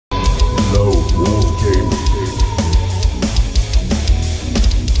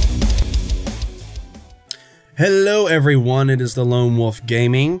Hello everyone, it is the Lone Wolf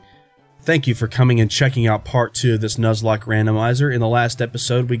Gaming. Thank you for coming and checking out part 2 of this Nuzlocke Randomizer. In the last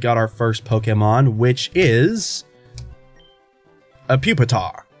episode, we got our first Pokemon, which is a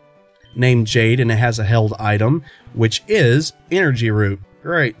Pupitar, named Jade, and it has a held item, which is Energy Root.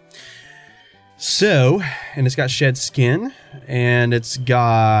 Great. So, and it's got shed skin, and it's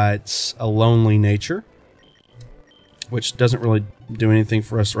got a lonely nature, which doesn't really do anything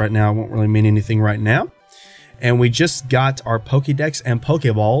for us right now. It won't really mean anything right now. And we just got our Pokédex and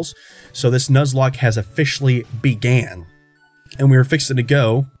Pokéballs, so this Nuzlocke has officially began. And we were fixing to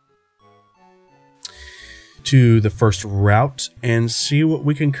go to the first route and see what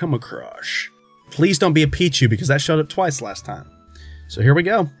we can come across. Please don't be a Pichu, because that showed up twice last time. So here we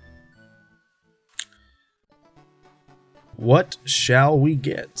go. What shall we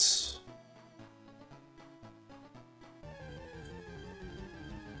get?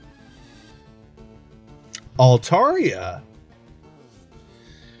 Altaria.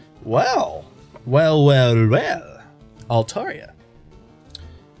 Well. Altaria.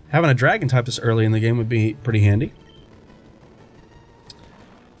 Having a dragon type this early in the game would be pretty handy.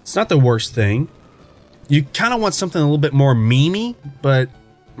 It's not the worst thing. You kind of want something a little bit more memey, but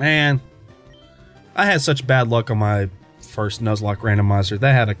man, I had such bad luck on my first Nuzlocke Randomizer.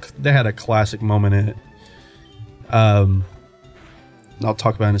 That had a classic moment in it. I'll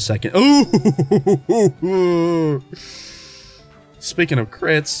talk about it in a second. Ooh! Speaking of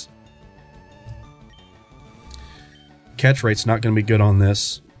crits, catch rate's not going to be good on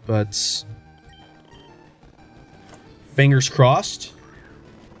this, but fingers crossed.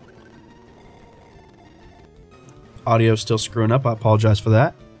 Audio's still screwing up. I apologize for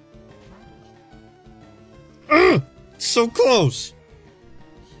that. So close!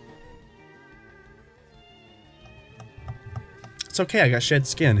 It's okay, I got shed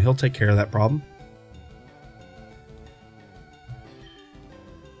skin. He'll take care of that problem.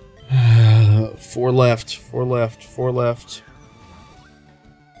 Four left, four left, four left.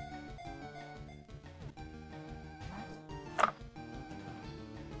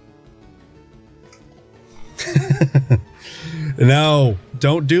 No,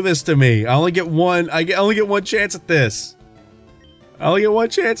 don't do this to me. I only get one. I only get one chance at this. I only get one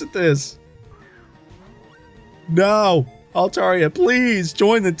chance at this. No. Altaria, please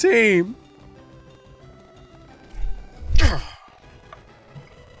join the team.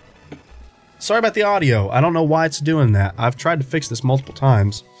 Sorry about the audio. I don't know why it's doing that. I've tried to fix this multiple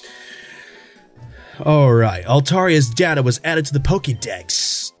times. Alright, Altaria's data was added to the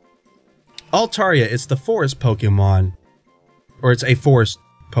Pokédex. Altaria, it's the forest Pokemon. Or it's a forest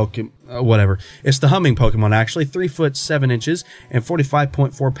Pokemon, whatever. It's the humming Pokemon, actually. 3 foot 7 inches and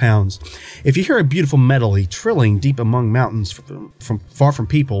 45.4 pounds. If you hear a beautiful melody trilling deep among mountains from far from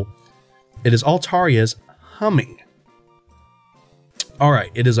people, it is Altaria's humming.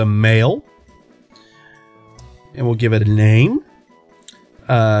 Alright, it is a male. And we'll give it a name.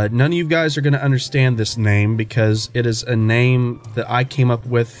 None of you guys are going to understand this name because it is a name that I came up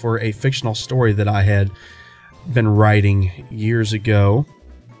with for a fictional story that I had been writing years ago.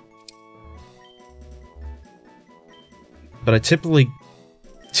 But I typically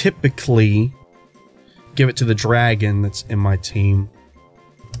give it to the dragon that's in my team.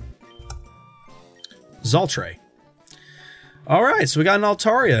 Zoltre. Alright, so we got an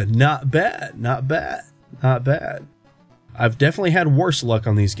Altaria. Not bad, not bad, not bad. I've definitely had worse luck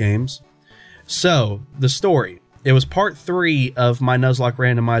on these games. So, the story. It was part 3 of my Nuzlocke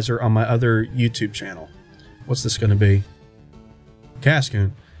Randomizer on my other YouTube channel. What's this going to be?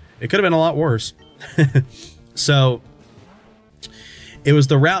 Cascoon. It could have been a lot worse. So, it was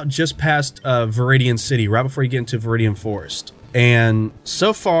the route just past Viridian City, right before you get into Viridian Forest. And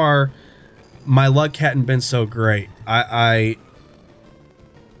so far, my luck hadn't been so great. My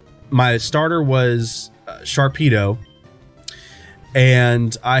starter was Sharpedo,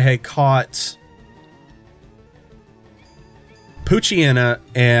 and I had caught Poochyena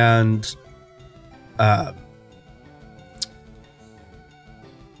and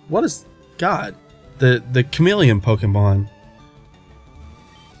what is God? The chameleon Pokemon.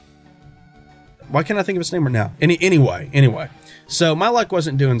 Why can't I think of its name right now? Anyway. So my luck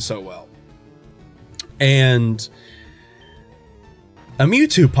wasn't doing so well. And a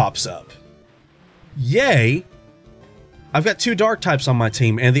Mewtwo pops up. Yay! I've got 2 dark types on my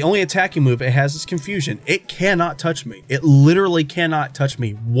team, and the only attacking move it has is Confusion. It cannot touch me. It literally cannot touch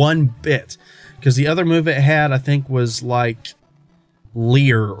me one bit. Because the other move it had, I think, was like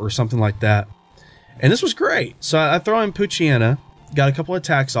Leer or something like that. And this was great. So I throw in Poochyena, got a couple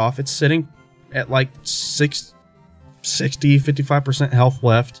attacks off. It's sitting at like 60, 55% health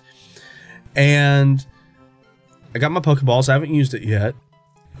left. And I got my Pokeballs. I haven't used it yet.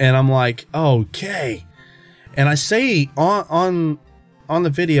 And I'm like, okay. And I say on the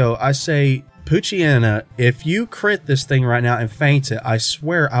video, I say, Poochyena, if you crit this thing right now and faint it, I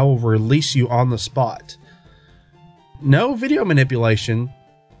swear I will release you on the spot. No video manipulation.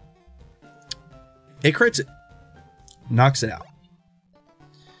 It crits it. Knocks it out.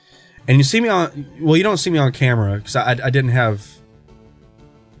 And you see me on... Well, you don't see me on camera, because I didn't have...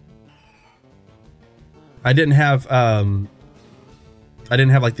 I didn't have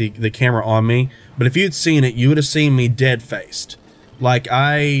like the camera on me, but if you'd seen it, you would have seen me dead-faced. Like,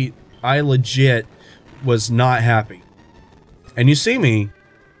 I legit was not happy. And you see me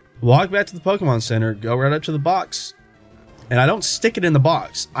walk back to the Pokemon Center, go right up to the box, and I don't stick it in the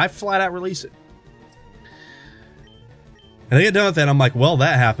box. I flat out release it. And I get done with that, I'm like, well,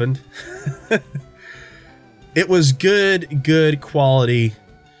 that happened. It was good quality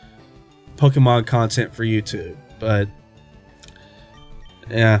Pokemon content for YouTube, but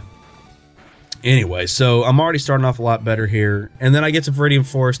yeah. Anyway, so I'm already starting off a lot better here. And then I get to Viridian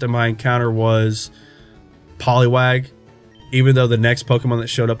Forest and my encounter was Poliwag, even though the next Pokemon that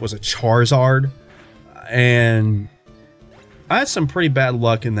showed up was a Charizard. And I had some pretty bad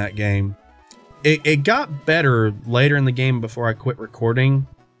luck in that game. It got better later in the game before I quit recording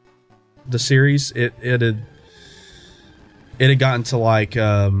the series. It had gotten to like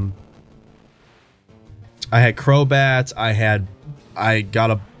I had Crobat, I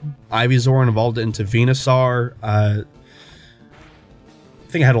got a Ivysaur and evolved it into Venusaur. I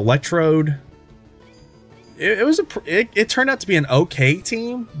think I had Electrode. It turned out to be an okay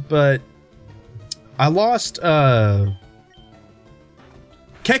team, but I lost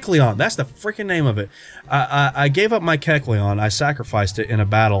Kecleon. That's the freaking name of it. I gave up my Kecleon. I sacrificed it in a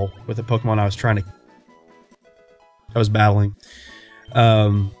battle with a Pokemon I was battling.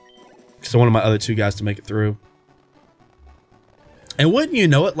 So one of my other two guys to make it through. And wouldn't you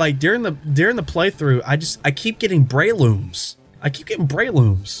know it, like during the playthrough, I keep getting Breilooms. I keep getting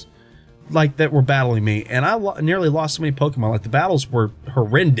Breilooms like that were battling me, and I nearly lost so many Pokemon. Like the battles were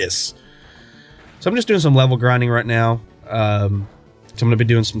horrendous. So I'm just doing some level grinding right now. So I'm going to be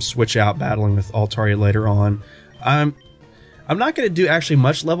doing some switch out battling with Altaria later on. I'm not going to do actually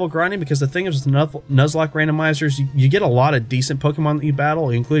much level grinding because the thing is with Nuzlocke randomizers, you get a lot of decent Pokemon that you battle,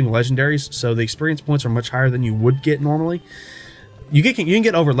 including legendaries, so the experience points are much higher than you would get normally. You can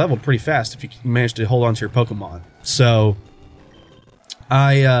get over leveled pretty fast if you manage to hold on to your Pokemon. So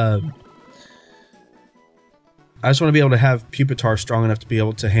I just want to be able to have Pupitar strong enough to be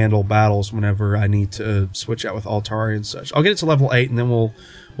able to handle battles whenever I need to switch out with Altaria and such. I'll get it to level 8 and then we'll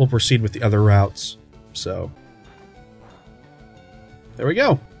proceed with the other routes. So there we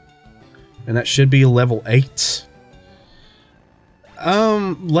go. And that should be level 8.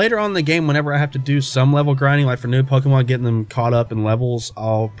 Later on in the game, whenever I have to do some level grinding, like for new Pokemon, getting them caught up in levels,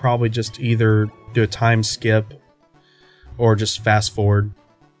 I'll probably just either do a time skip or just fast forward.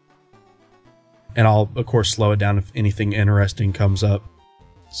 And I'll, of course, slow it down if anything interesting comes up.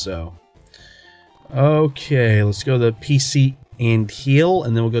 So, okay, let's go to the PC and heal,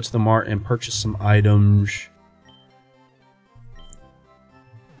 and then we'll go to the mart and purchase some items.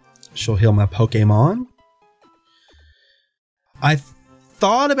 She'll heal my Pokemon. I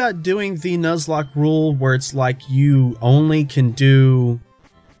thought about doing the Nuzlocke rule where it's like you only can do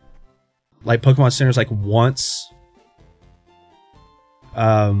like Pokemon Centers like once.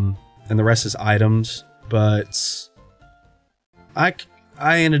 And the rest is items, but I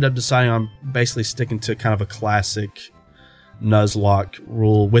ended up deciding on basically sticking to kind of a classic Nuzlocke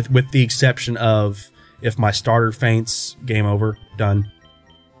rule with the exception of if my starter faints, game over, done.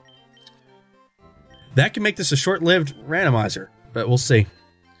 That can make this a short-lived randomizer, but we'll see.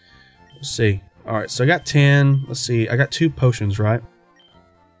 We'll see. Alright, so I got 10. Let's see. I got 2 potions, right?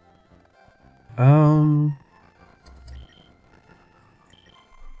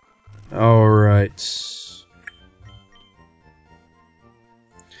 Alright.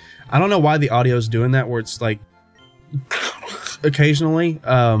 I don't know why the audio is doing that, where it's like occasionally.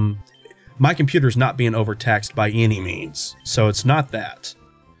 My computer's not being overtaxed by any means, so it's not that.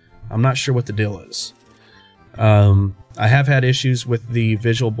 I'm not sure what the deal is. I have had issues with the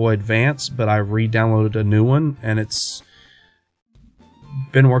Visual Boy Advance, but I re-downloaded a new one, and it's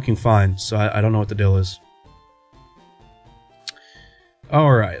been working fine, so I don't know what the deal is.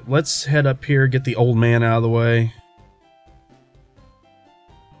 Alright, let's head up here, get the old man out of the way.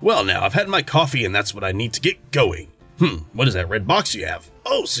 Well now, I've had my coffee and that's what I need to get going. What is that red box you have?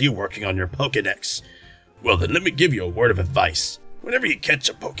 Oh, so you're working on your Pokedex. Well then, let me give you a word of advice. Whenever you catch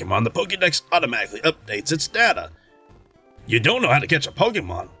a Pokemon, the Pokedex automatically updates its data. You don't know how to catch a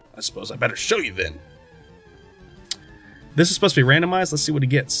Pokemon? I suppose I better show you then. This is supposed to be randomized. Let's see what he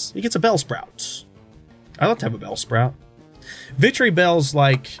gets. He gets a Bellsprout. I love to have a Bellsprout. Victory Bell's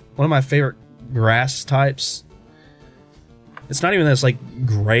like one of my favorite grass types. It's not even that it's like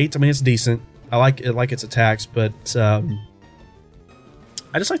great. I mean, it's decent. I like it, like its attacks, but I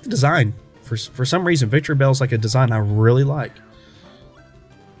just like the design. For some reason, Victory Bell's like a design I really like.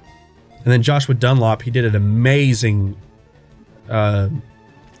 And then Joshua Dunlop, he did an amazing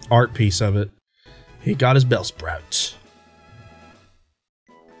art piece of it. He got his Bellsprout.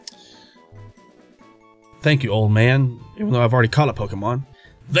 Thank you, old man, even though I've already caught a Pokemon.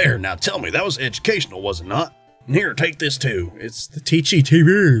 There, now tell me, that was educational, was it not? And here, take this too. It's the Teachy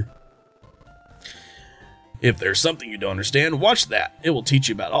TV. If there's something you don't understand, watch that. It will teach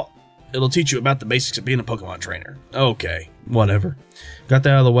you about the basics of being a Pokemon trainer. Okay, whatever. Got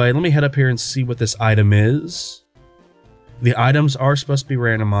that out of the way. Let me head up here and see what this item is. The items are supposed to be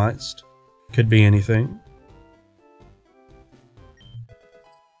randomized. Could be anything.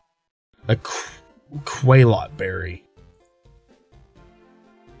 A Quailot Berry.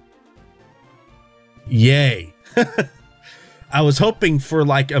 Yay. I was hoping for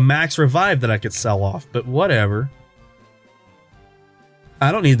like a max revive that I could sell off, but whatever.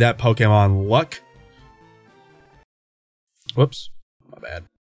 I don't need that Pokemon luck. Whoops. My bad.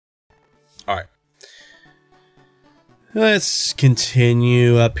 Alright. Let's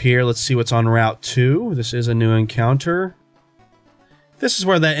continue up here. Let's see what's on Route 2. This is a new encounter. This is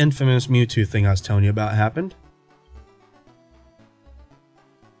where that infamous Mewtwo thing I was telling you about happened.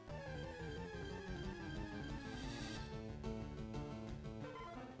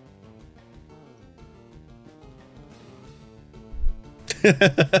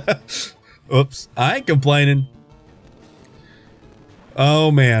 Oops. I ain't complaining. Oh,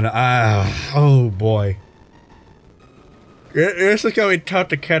 man. Oh, boy. This is going to be tough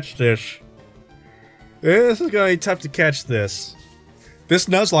to catch this. This is going to be tough to catch this. This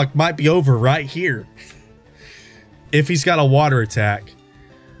Nuzlocke might be over right here. If he's got a water attack.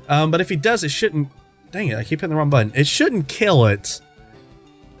 But if he does, it shouldn't... Dang it, I keep hitting the wrong button. It shouldn't kill it.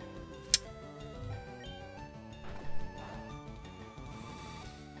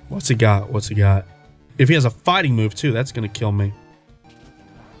 What's he got? What's he got? If he has a fighting move too, that's gonna kill me.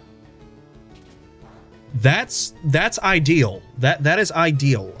 That's ideal. That is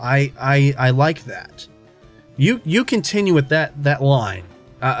ideal. I like that. You continue with that line.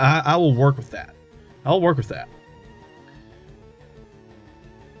 I will work with that. I'll work with that.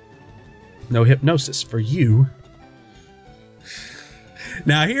 No hypnosis for you.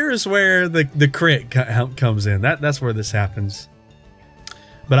 Now here's where the crit comes in. That's where this happens.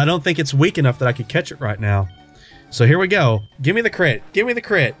 But I don't think it's weak enough that I could catch it right now. So here we go. Give me the crit. Give me the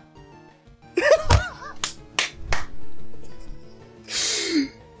crit.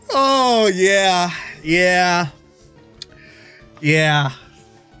 Oh, yeah. Yeah. Yeah.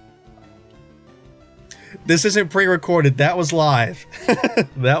 This isn't pre-recorded. That was live.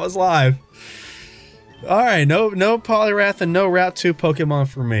 That was live. Alright, no Poliwrath and no Route 2 Pokemon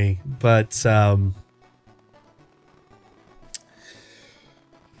for me. But,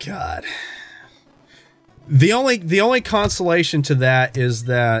 God. The only consolation to that is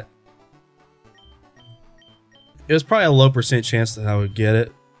that it was probably a low % chance that I would get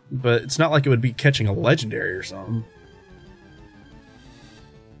it, but it's not like it would be catching a legendary or something.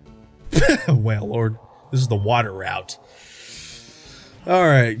 Well, Lord, this is the water route.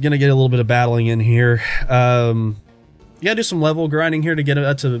 Alright, gonna get a little bit of battling in here. Gotta do some level grinding here to get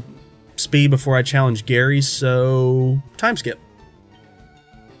up to speed before I challenge Gary, so time skip.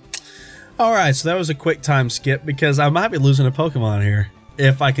 Alright, so that was a quick time skip because I might be losing a Pokemon here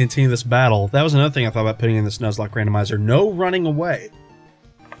if I continue this battle. That was another thing I thought about putting in this Nuzlocke Randomizer. No running away.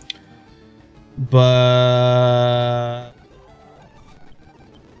 But...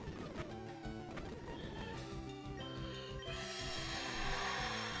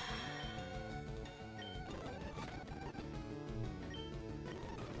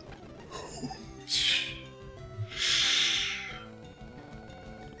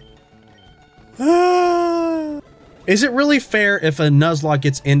 Is it really fair if a Nuzlocke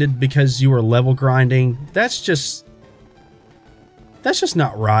gets ended because you were level grinding? That's just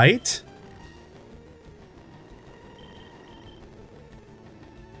not right.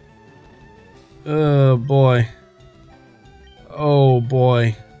 Oh boy. Oh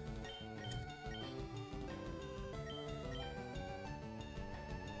boy.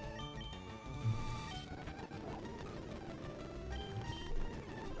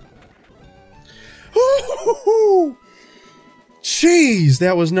 Jeez,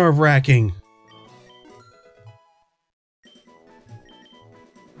 that was nerve-wracking.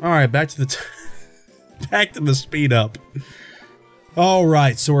 Alright, back to the Back to the speed up. All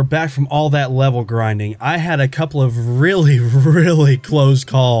right, so we're back from all that level grinding. I had a couple of really close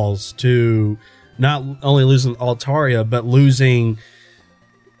calls to not only losing Altaria, but losing...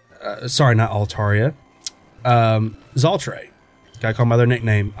 sorry, not Altaria. Zoltray. Gotta call my other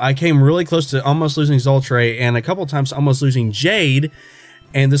nickname. I came really close to almost losing Zoltray, and a couple times almost losing Jade,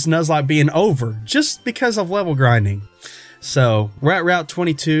 and this Nuzlocke being over, just because of level grinding. So, we're at Route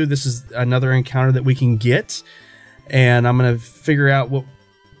 22. This is another encounter that we can get. And I'm going to figure out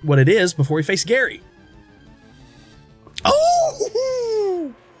what it is before we face Gary.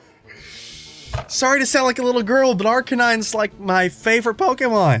 Oh! Sorry to sound like a little girl, but Arcanine's like my favorite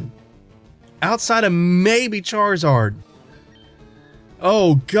Pokemon. Outside of maybe Charizard.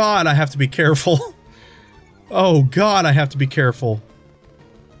 Oh God, I have to be careful. Oh God, I have to be careful.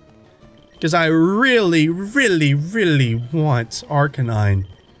 Because I really want Arcanine.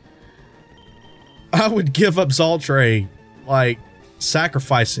 I would give up Zoltray, like,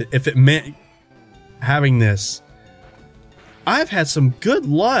 sacrifice it if it meant having this. I've had some good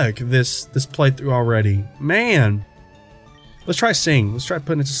luck this playthrough already. Man. Let's try Sing. Let's try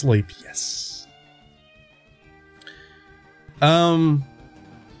putting it to sleep. Yes. I'm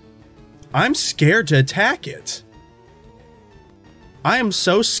scared to attack it. I am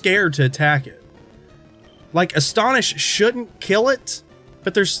so scared to attack it. Like, Astonish shouldn't kill it,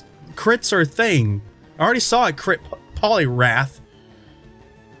 but there's... crits are a thing. I already saw it crit Poliwrath.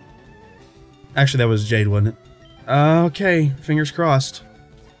 Actually, that was Jade, wasn't it? Okay, fingers crossed.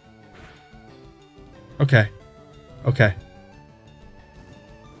 Okay. Okay.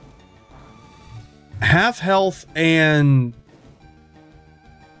 Half health and...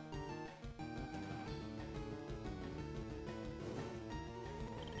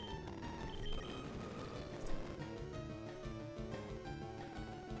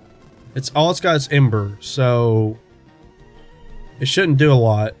 All it's got is Ember, so it shouldn't do a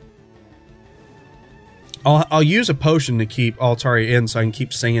lot. I'll use a potion to keep Altaria in so I can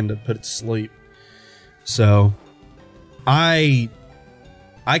keep singing to put it to sleep. So I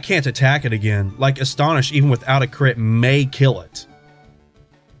can't attack it again. Like Astonish, even without a crit, may kill it.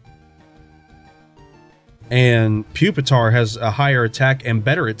 And Pupitar has a higher attack and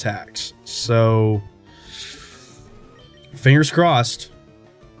better attacks. So fingers crossed.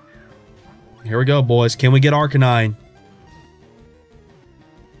 Here we go, boys. Can we get Arcanine?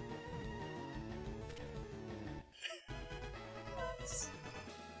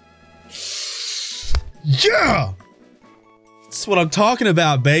 Yeah! That's what I'm talking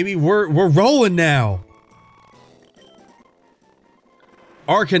about, baby. We're rolling now.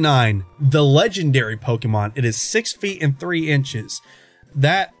 Arcanine, the legendary Pokemon. It is 6 feet and 3 inches.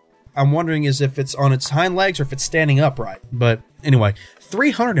 That, I'm wondering, is if it's on its hind legs or if it's standing upright. But anyway,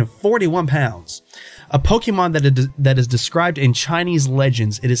 341 pounds. A Pokemon that is described in Chinese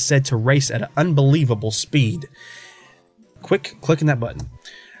legends. It is said to race at an unbelievable speed. Quick, clicking that button.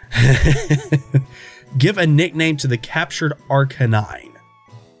 Give a nickname to the captured Arcanine.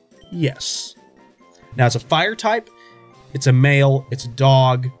 Yes. Now it's a fire type. It's a male. It's a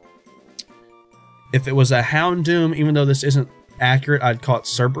dog. If it was a Houndoom, even though this isn't accurate, I'd call it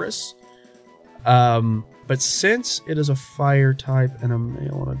Cerberus. But since it is a fire type and a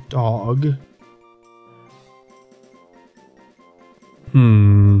male and a dog...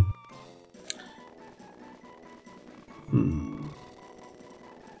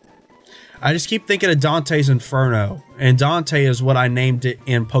 I just keep thinking of Dante's Inferno. And Dante is what I named it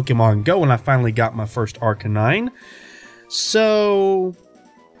in Pokemon Go when I finally got my first Arcanine. So...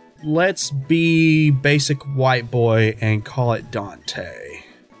 let's be basic white boy and call it Dante.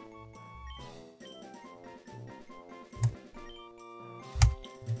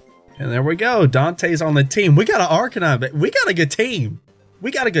 And there we go. Dante's on the team. We got an Arcanine, but we got a good team.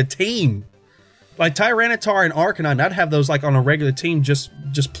 We got a good team. Like Tyranitar and Arcanine, I'd have those like on a regular team just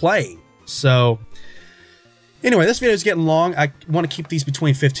playing. So anyway, this video is getting long. I want to keep these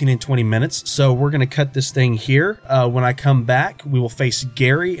between 15 and 20 minutes. So we're going to cut this thing here. When I come back, we will face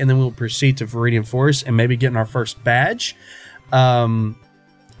Gary, and then we'll proceed to Viridian Forest and maybe getting our first badge. I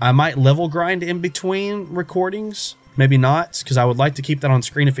might level grind in between recordings. Maybe not, because I would like to keep that on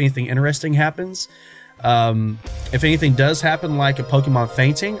screen if anything interesting happens. If anything does happen, like a Pokemon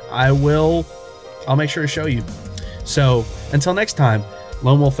fainting, I'll make sure to show you. So, until next time,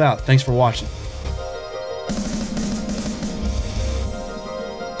 Lone Wolf out. Thanks for watching.